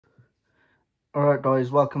Alright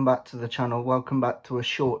guys, welcome back to the channel. Welcome back to a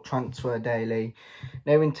short transfer daily.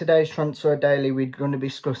 Now in today's transfer daily we're going to be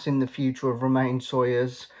discussing the future of Romain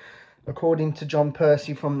Sawyers. According to John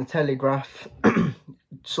Percy from the Telegraph,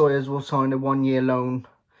 Sawyers will sign a 1-year loan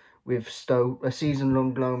with Stoke, a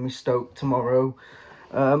season-long loan with Stoke tomorrow.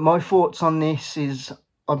 My thoughts on this is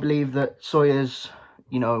I believe that Sawyers,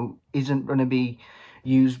 isn't going to be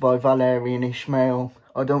used by Valérien Ismaël.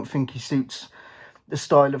 I don't think he suits the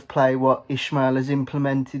style of play what Ismaël has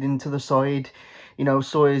implemented into the side.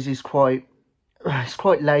 Sawyers is quite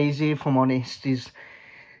lazy, if I'm honest. He's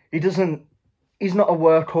not a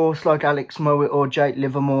workhorse like Alex Mowat or Jake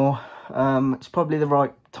Livermore. It's probably the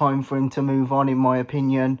right time for him to move on, in my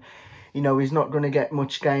opinion. He's not going to get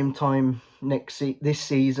much game time this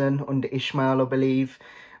season under Ismaël, I believe,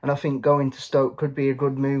 and I think going to Stoke could be a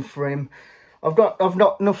good move for him. I've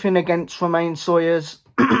got nothing against Romain Sawyers.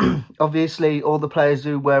 Obviously, all the players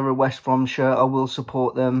who wear a West Brom shirt, I will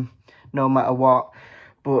support them no matter what.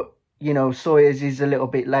 But, Sawyers is a little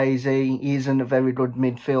bit lazy. He isn't a very good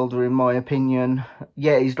midfielder, in my opinion.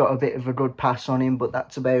 Yeah, he's got a bit of a good pass on him, but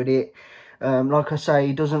that's about it. Like I say,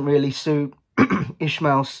 he doesn't really suit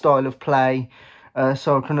Ismaël's style of play.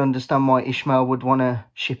 So I can understand why Ismaël would want to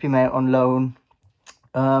ship him out on loan.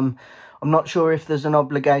 I'm not sure if there's an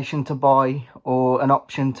obligation to buy or an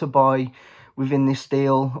option to buy within this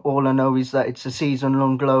deal. All I know is that it's a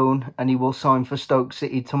season-long loan and he will sign for Stoke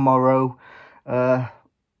City tomorrow. Like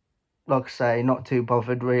I say, not too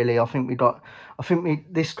bothered really. I think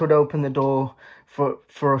this could open the door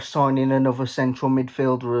for us signing another central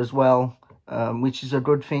midfielder as well, which is a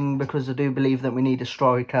good thing because I do believe that we need a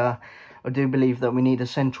striker. I do believe that we need a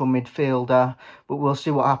central midfielder, but we'll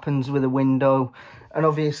see what happens with the window. And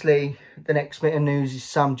obviously, the next bit of news is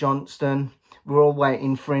Sam Johnston. We're all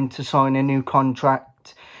waiting for him to sign a new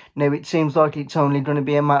contract. Now, it seems like it's only going to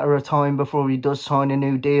be a matter of time before he does sign a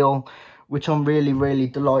new deal, which I'm really, really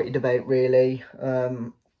delighted about, really.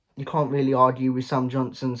 You can't really argue with Sam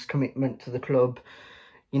Johnston's commitment to the club.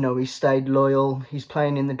 He's stayed loyal. He's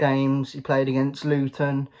playing in the games. He played against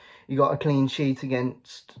Luton. He got a clean sheet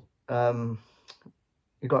against...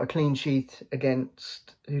 He got a clean sheet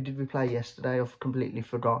against... Who did we play yesterday? I've completely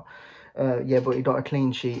forgot. Yeah, but he got a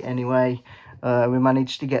clean sheet anyway. We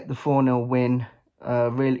managed to get the 4-0 win.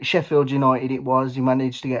 Really, Sheffield United it was. He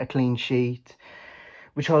managed to get a clean sheet,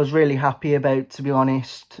 which I was really happy about, to be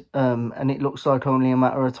honest. And it looks like only a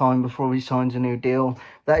matter of time before he signs a new deal.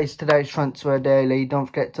 That is today's Transfer Daily. Don't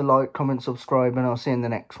forget to like, comment, subscribe, and I'll see you in the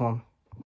next one.